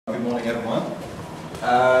Good morning, everyone.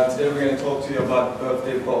 Today we're going to talk to you about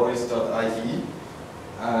birthdayboys.ie.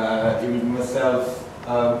 It will be myself,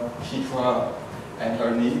 Kitra, and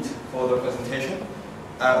her need for the presentation.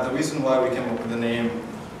 The reason why we came up with the name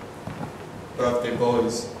Birthday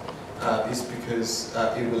Boys is because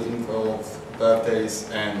it will involve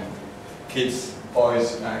birthdays and kids,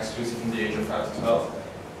 boys exclusive from the age of 5 to 12.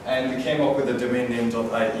 And we came up with the domain name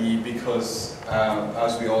 .ie because,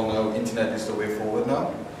 as we all know, internet is the way forward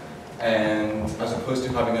now. And as opposed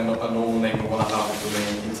to having a normal name, we want to have a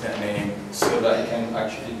domain internet name so that it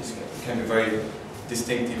can be very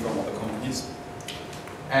distinctive from other companies.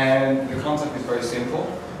 And the concept is very simple.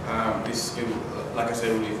 Like I said,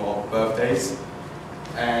 it will involve birthdays.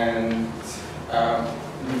 And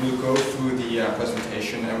we will go through the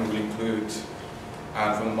presentation, and we will include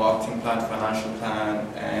from the marketing plan, financial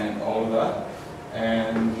plan, and all of that.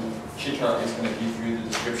 And Chitra is going to give you the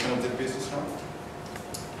description of the business now.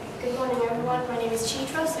 Good morning, everyone. My name is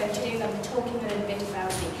Chitra. So today I'm going to be talking a little bit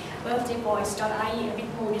about the birthdayboys.ie, a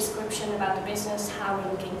bit more description about the business, how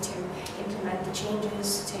we're looking to implement the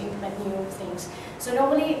changes, to implement new things. So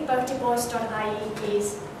normally, birthdayboys.ie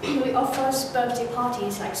is we offer birthday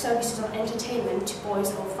parties like services of entertainment to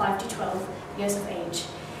boys of 5 to 12 years of age.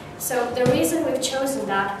 So the reason we've chosen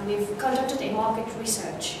that, we've conducted a market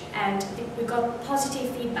research and we got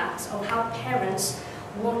positive feedbacks of how parents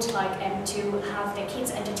want to have their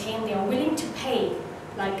kids entertained. They are willing to pay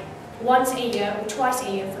like once a year or twice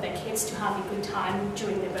a year for their kids to have a good time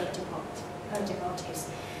during their birthday parties.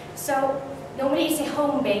 So normally it's a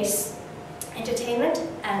home-based entertainment,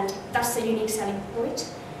 and that's the unique selling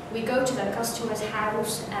point. We go to the customer's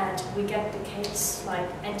house and we get the kids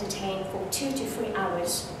entertained for 2 to 3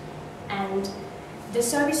 hours. And the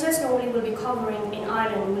services normally will be covering in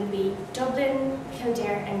Ireland will be Dublin,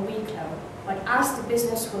 Kildare and Wicklow. But as the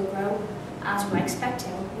business will grow, as we're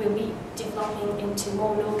expecting, we'll be developing into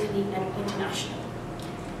more locally and international.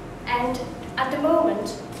 And at the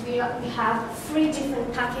moment, we have 3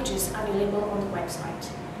 different packages available on the website.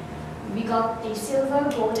 We got the silver,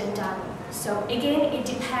 gold and diamond. So again, it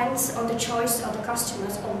depends on the choice of the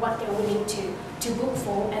customers on what they're willing to book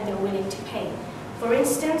for and they're willing to pay. For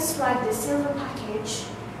instance, like the silver package,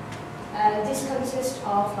 this consists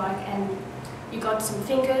of you got some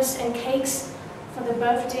fingers and cakes for the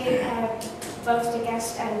birthday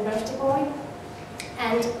guest and birthday boy,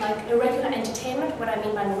 and like a regular entertainment. What I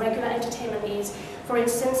mean by regular entertainment is, for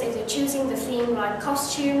instance, if they're choosing the theme like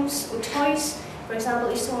costumes or toys. For example,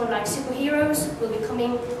 if someone likes superheroes, will be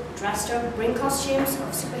coming dressed up, bring costumes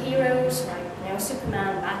of superheroes like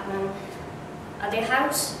Superman, Batman at their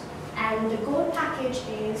house. And the gold package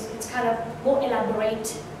it's kind of more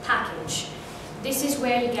elaborate package. This is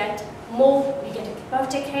where you get a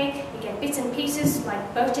birthday cake, you get bits and pieces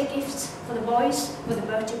like birthday gifts for the boys, for the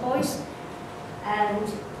birthday boys.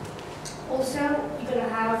 And also you're going to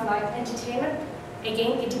have entertainment.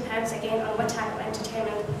 Again, it depends on what type of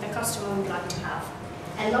entertainment the customer would like to have.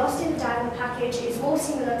 And lastly, the diamond package is more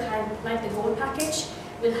similar like the gold package.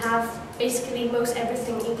 We'll have basically most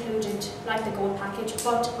everything included like the gold package,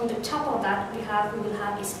 but on the top of that we will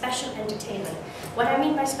have a special entertainment. What I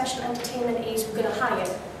mean by special entertainment is we're going to hire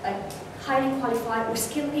highly qualified or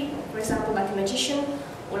skilled people, for example like a magician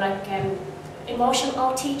or a martial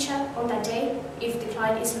art teacher on that day if the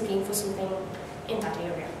client is looking for something in that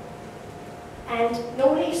area. And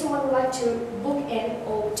normally if someone would like to book in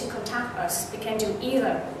or to contact us, they can do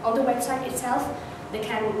either on the website itself. They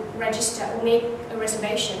can register or make a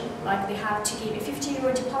reservation, like they have to give a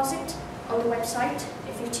 €50 deposit on the website,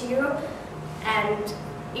 a €50, and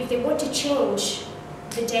if they want to change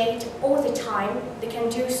the date or the time, they can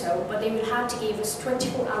do so, but they will have to give us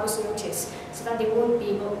 24 hours notice so that they won't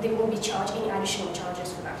be charged any additional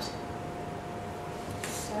charges for that.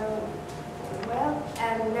 So,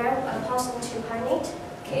 and now I'll pass on to Harneet.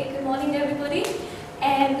 Okay, good morning everybody.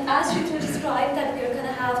 And as Rita described, that we're going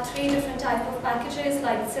to have 3 different types of packages,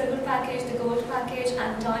 like the silver package, the gold package,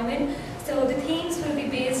 and diamond. So the themes will be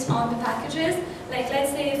based on the packages. Like let's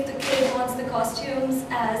say if the kid wants the costumes,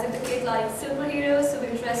 as if the kid likes superheroes, so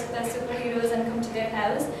we'll dress up as superheroes and come to their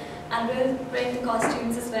house, and we'll bring the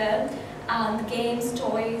costumes as well, and games,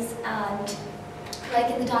 toys, and like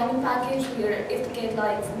in the diamond package, if the kid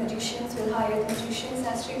likes the magicians, we'll hire the magicians,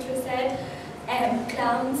 as Rita said.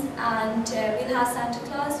 Clowns, and we'll have Santa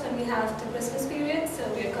Claus when we have the Christmas period, so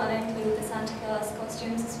we're going to include the Santa Claus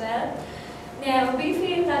costumes as well. Now, we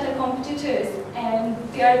feel that our competitors,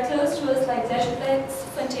 they are close to us like Leisureplex,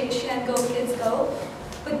 Fantasia and Go Kids Go,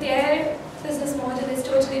 but their business model is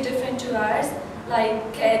totally different to ours.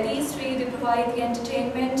 Like these 3, they provide the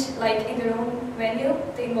entertainment like in their own venue.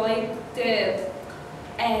 They invite the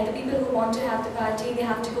And the people who want to have the party, they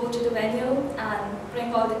have to go to the venue and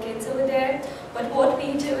bring all the kids over there. But what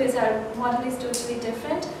we do is our model is totally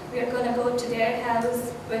different. We are going to go to their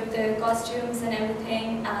house with the costumes and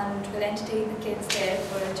everything, and we'll entertain the kids there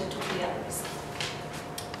for 2 to 3 hours.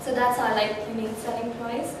 So that's our unique selling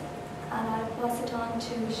price. And I'll pass it on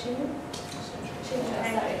to Shinu.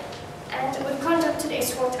 Sorry. And we've conducted a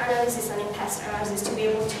SWOT analysis and impact analysis to be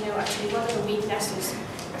able to know actually what are the weaknesses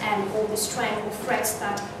or the strength or threats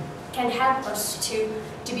that can help us to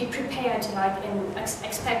be prepared in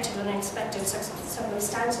expected and unexpected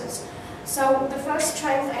circumstances. So the first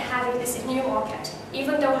strength I have is a new market.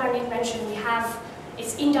 Even though Harneet mentioned we have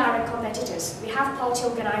its indirect competitors, we have party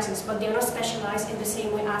organizers, but they're not specialized in the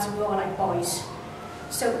same way as we are like boys.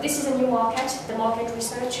 So this is a new market. The market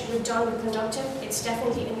research we've conducted, it's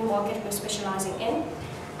definitely a new market we're specializing in.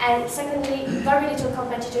 And secondly, very little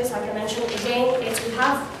competitors, like I mentioned again, we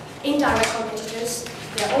have indirect competitors.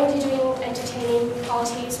 They're already doing entertaining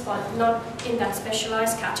parties, but not in that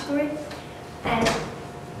specialized category. And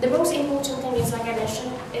the most important thing is, like I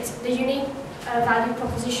mentioned, it's the unique value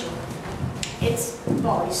proposition. It's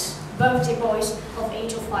boys, birthday boys of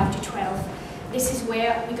age of 5 to 12. This is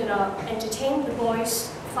where we're gonna entertain the boys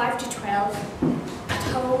 5 to 12 at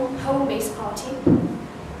home, home-based party.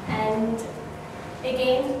 And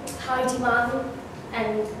again, high demand,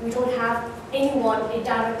 and we don't have anyone, a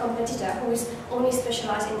direct competitor, who is only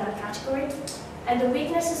specialized in that category. And the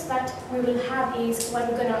weaknesses that we will have is when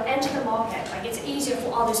we're gonna enter the market, it's easier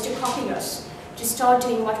for others to copy us, to start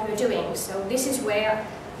doing what we're doing. So this is where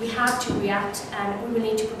we have to react, and we will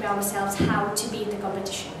need to prepare ourselves how to beat the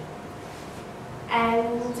competition.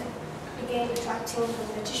 And again, attracting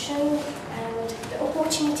competition, and the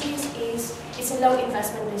opportunities is, it's a low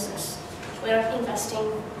investment business. We're not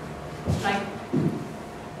investing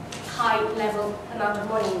high level amount of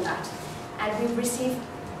money in that. And we've received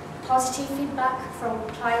positive feedback from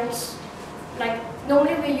clients.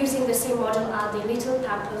 Normally we're using the same model as the Little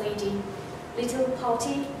Pamper Lady, Little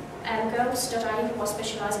Party Girls.ie, who was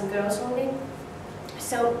specialized in girls only.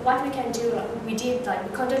 So what we can do, we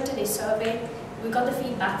conducted a survey. We got the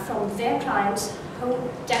feedback from their clients who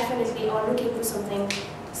definitely are looking for something,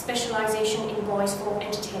 specialization in boys for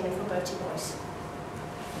entertainment for birthday boys.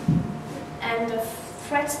 And the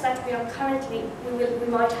threats that we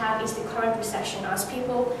might have is the current recession. As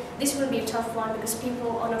people, this will be a tough one because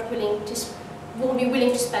people are not won't be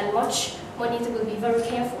willing to spend much money. They will be very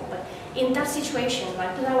careful. But in that situation,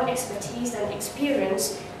 with our expertise and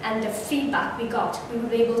experience and the feedback we got, we will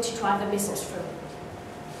be able to drive the business through.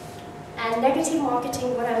 And negative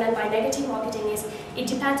marketing, what I meant by negative marketing is it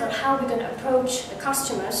depends on how we're going to approach the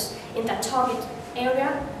customers in that target area,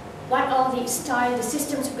 what are the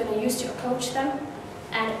systems we're going to use to approach them,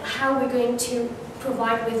 and how we're going to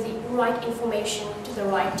provide with the right information to the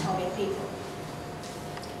right target people.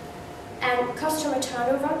 And customer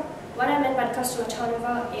turnover, what I meant by customer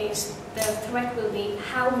turnover is the threat will be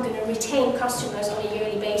how we're going to retain customers on a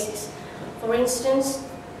yearly basis. For instance,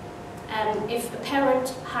 if a parent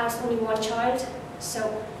has only one child, so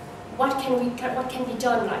what can be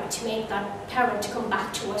done to make that parent come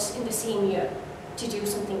back to us in the same year to do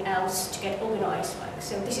something else, to get organized?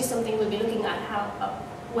 So this is something we'll be looking at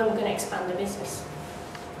when we're going to expand the business.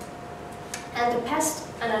 And the pest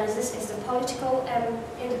analysis is the political.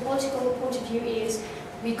 In the political point of view is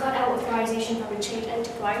we got our authorization from the trade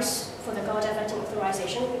enterprise for the Garda vetting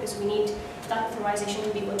authorization because we need that authorization to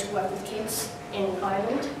be able to work with kids in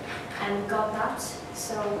Ireland, and got that.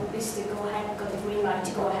 So this is the go-ahead, got the green light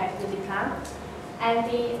to go ahead with the plan.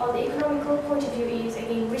 And on the economical point of view is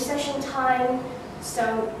again recession time,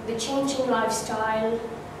 so the changing lifestyle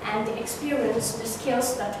and the experience, the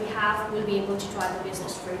skills that we have will be able to drive the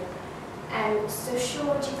business through. And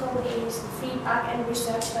sociological is the feedback and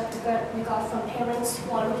research that we got from parents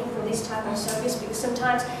who are looking for this type of service, because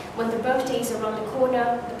sometimes when the birthday is around the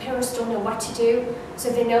corner, the parents don't know what to do, so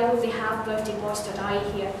they know they have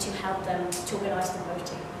birthdayboys.ie here to help them to organize the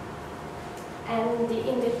birthday. And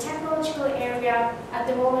in the technological area, at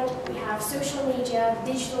the moment, we have social media,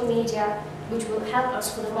 digital media, which will help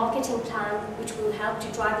us for the marketing plan, which will help to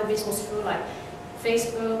drive the business through, like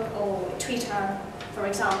Facebook or Twitter, for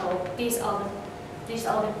example. These are the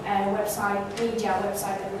media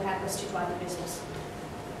website that will help us to drive the business.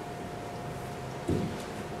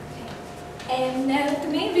 And the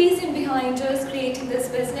main reason behind us creating this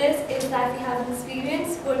business is that we have an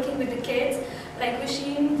experience working with the kids. Like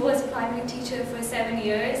Rasheen was a primary teacher for 7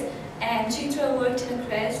 years, and Chitra worked in a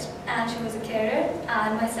crèche and she was a carer,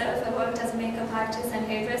 and myself, I worked as a makeup artist and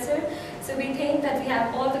hairdresser. So we think that we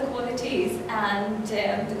have all the qualities and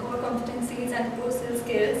the core competencies and the personal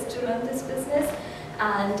skills to run this business.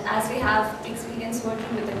 And as we have experience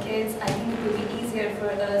working with the kids, I think it will be easier for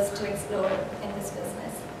us to explore in this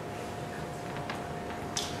business.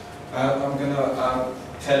 I'm going to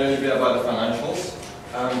tell you a little bit about the financials.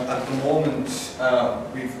 At the moment,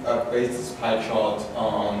 we've based this pie chart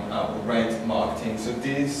on rent, marketing. So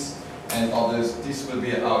this and others, this will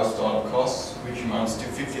be our startup costs, which amounts to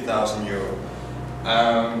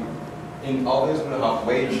 €50,000. In others, we'll have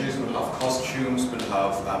wages, we'll have costumes, we'll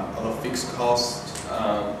have other fixed costs.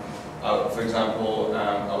 For example,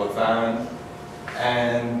 our van,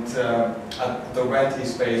 and the rent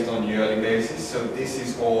is based on yearly basis. So this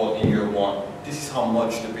is all in year one. This is how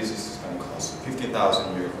much the business is going to cost,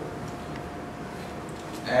 €50,000.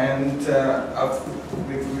 And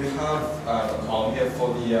we have a column here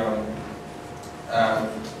for the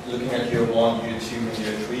looking at year 1, year 2, and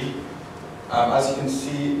year 3. As you can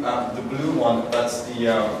see, the blue one, that's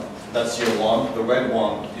year 1, the red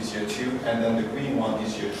one is year 2, and then the green one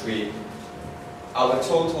is year 3. Our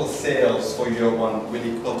total sales for year 1 will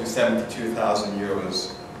equal to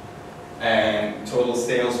 €72,000, and total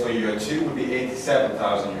sales for year 2 will be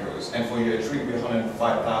 €87,000, and for year 3 will be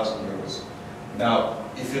 €105,000. Now,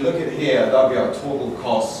 if you look at here, that will be our total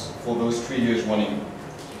costs for those 3 years running.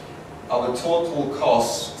 Our total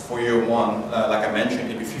costs for year 1, like I mentioned,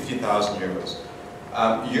 it will be €50,000.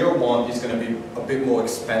 Year 1 is going to be a bit more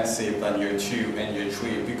expensive than year 2 and year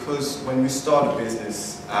 3 because when we start a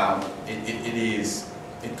business,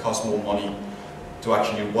 it costs more money to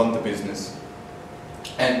actually run the business.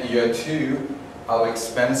 And year 2, our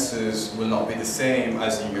expenses will not be the same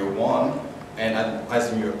as in year 1, and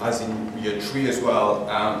as in year 3 as well.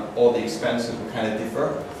 All the expenses will kind of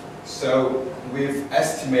differ. So we've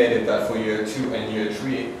estimated that for year 2 and year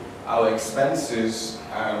 3, our expenses,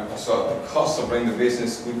 so the cost of running the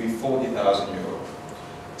business would be €40,000.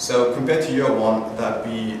 So compared to year 1, that'd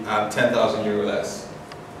be €10,000 less.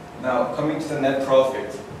 Now coming to the net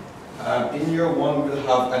profit, in year 1 we'll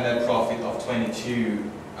have a net profit of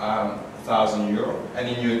 €22,000, and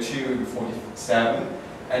in year 2 it will be 47,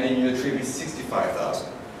 and in year 3 it will be 65,000.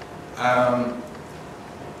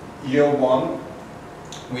 Year 1.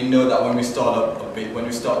 We know that when we start a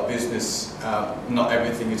business, not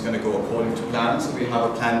everything is going to go according to plan. So we have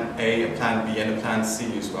a plan A, a plan B, and a plan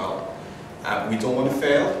C as well. We don't want to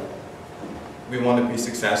fail. We want to be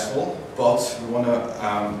successful, but we want to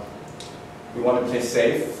play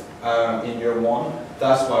safe in year 1.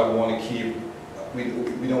 That's why we want to keep.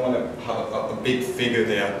 We don't want to have a big figure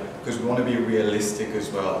there because we want to be realistic as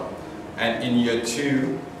well. And in year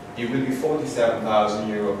 2, it will be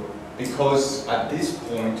 €47,000. Because at this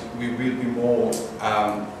point we will be more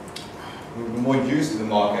used to the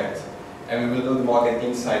market, and we will know the market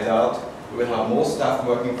inside out. We will have more staff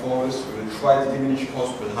working for us. We will try to diminish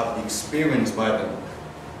costs. We will have the experience by them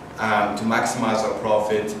to maximize our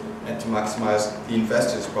profit and to maximize the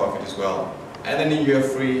investors' profit as well. And then in year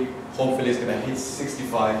 3, hopefully it's going to hit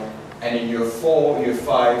 65, and in year 4, year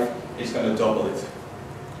 5, it's going to double it,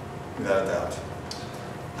 without a doubt.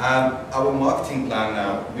 Our marketing plan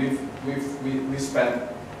now, we spent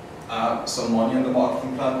some money on the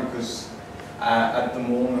marketing plan because at the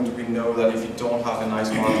moment we know that if you don't have a nice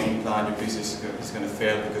marketing plan, your business is going to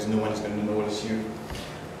fail because no one is going to notice you.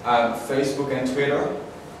 Facebook and Twitter,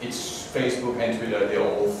 Facebook and Twitter, they're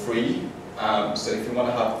all free. So if you want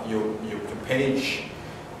to have your page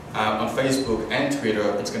on Facebook and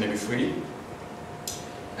Twitter, it's going to be free.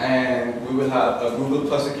 And we will have a Google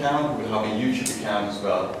Plus account, we will have a YouTube account as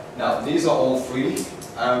well. Now, these are all free.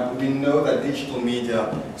 We know that digital media,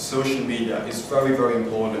 social media is very, very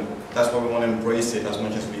important. That's why we want to embrace it as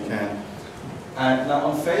much as we can. And now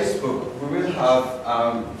on Facebook, we will have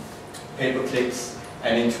pay-per-clicks,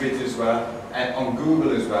 and in Twitter as well, and on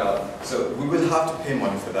Google as well. So we will have to pay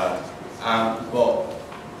money for that. But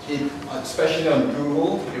especially on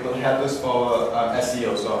Google, it will help us for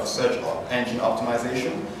SEO, so search engine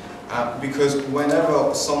optimization. Because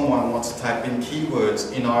whenever someone wants to type in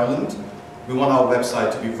keywords in Ireland, we want our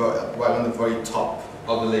website to be right on the very top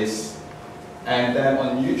of the list. And then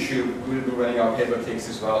on YouTube, we will be running our pay-per-clicks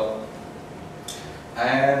as well.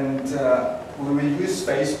 And we will use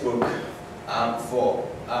Facebook for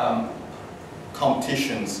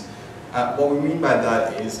competitions. What we mean by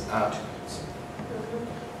that is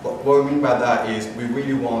we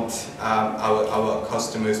really want our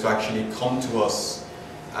customers to actually come to us,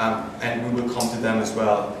 and we will come to them as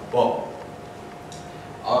well. But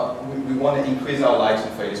we want to increase our likes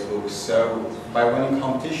on Facebook. So by running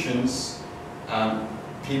competitions,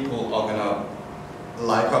 people are going to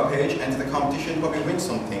like our page, enter the competition, probably win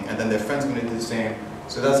something, and then their friends are going to do the same.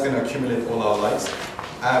 So that's going to accumulate all our likes.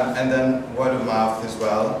 and then word of mouth as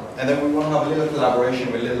well. And then we want to have a little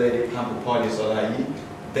collaboration with little lady pamperparties.ie.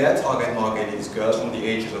 Their target market is girls from the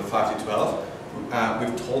ages of 5 to 12.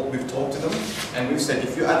 We've talked to them, and we've said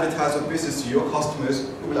if you advertise our business to your customers,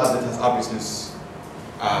 we will advertise our business.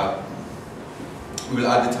 We will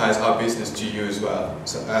advertise our business to you as well.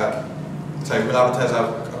 So, we'll advertise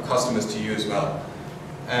our customers to you as well.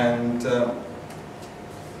 And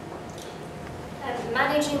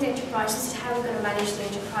managing the enterprise, this is how we're going to manage the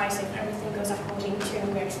enterprise if everything goes according to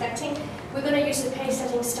what we're expecting. We're going to use the pace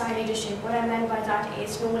setting style leadership. What I meant by that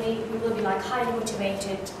is normally we will be like highly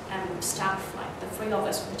motivated staff, like the three of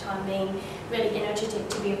us for the time being, really energetic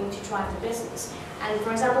to be able to drive the business. And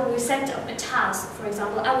for example, we set up a task. For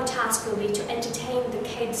example, our task will be to entertain the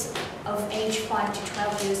kids of age 5 to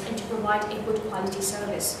 12 years and to provide a good quality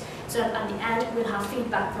service. So that at the end, we'll have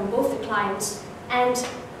feedback from both the clients and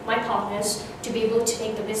my partners to be able to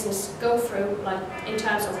make the business go through, like in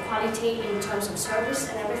terms of quality, in terms of service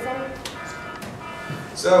and everything.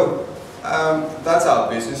 so that's our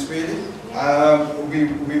business really.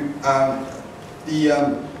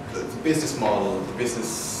 The business model, the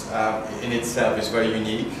business in itself is very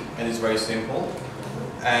unique and it's very simple.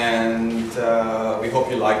 And we hope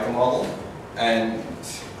you like the model, and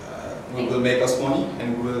it will make us money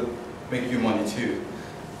and we will make you money too.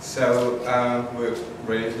 So we're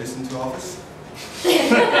ready to listen to Office.